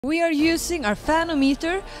We are using our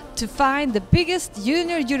fanometer to find the biggest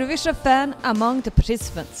Junior Eurovision fan among the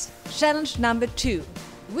participants. Challenge number 2.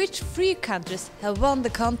 Which 3 countries have won the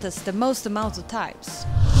contest the most amount of times?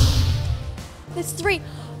 There's 3.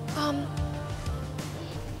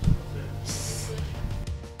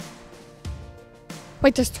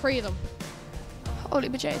 Wait, there's 3 of them. Holy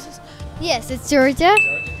bejesus. Yes, it's Georgia.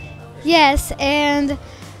 Yes, and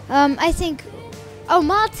I think... Oh,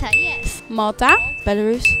 Malta, yes. Malta.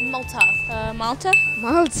 Belarus. Malta. Malta.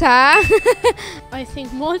 Malta. I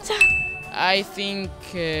think Malta. I think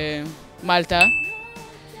Malta.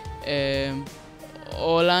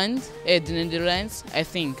 Holland. The Netherlands. I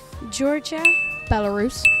think. Georgia.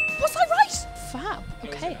 Belarus. Was I right? Fab.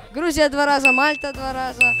 Okay. Грузия 2 раза, Мальта 2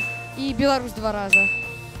 раза и Беларусь 2 раза.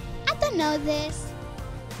 I don't know this.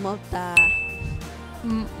 Malta.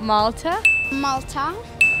 Malta. Malta.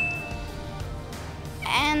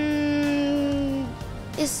 And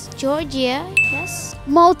is Georgia, yes?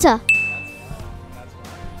 Malta.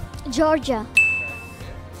 Georgia.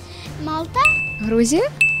 Malta?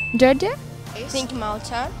 Грузия. Georgia. I think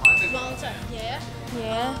Malta. Malta. Yeah.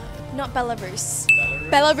 Yeah. Not Belarus.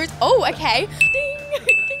 Belarus. Oh, okay.